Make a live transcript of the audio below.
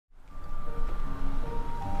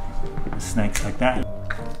snakes like that.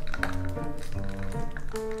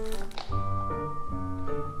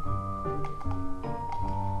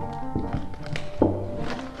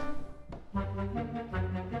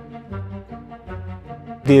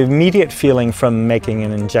 The immediate feeling from making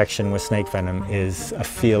an injection with snake venom is a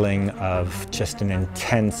feeling of just an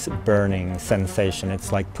intense burning sensation.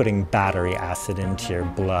 It's like putting battery acid into your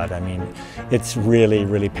blood. I mean, it's really,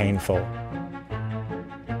 really painful.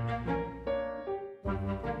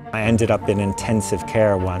 I ended up in intensive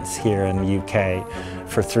care once here in the UK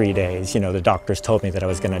for 3 days. You know, the doctors told me that I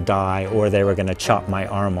was going to die or they were going to chop my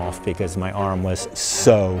arm off because my arm was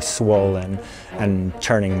so swollen and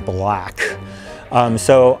turning black.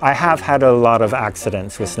 So I have had a lot of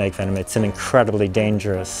accidents with snake venom. It's an incredibly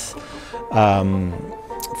dangerous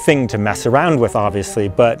thing to mess around with, obviously,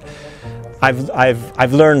 but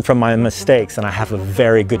I've learned from my mistakes and I have a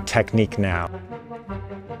very good technique now.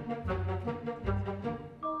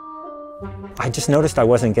 I just noticed I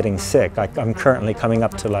wasn't getting sick. I'm currently coming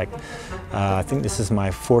up to I think this is my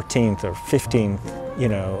 14th or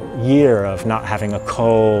 15th, year of not having a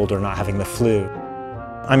cold or not having the flu.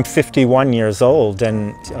 I'm 51 years old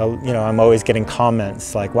and, I'm always getting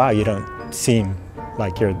comments like, wow, you don't seem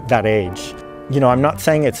like you're that age. I'm not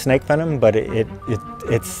saying it's snake venom, but it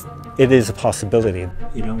is a possibility.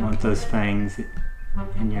 You don't want those fangs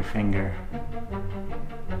in your finger.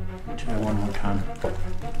 Try one more time.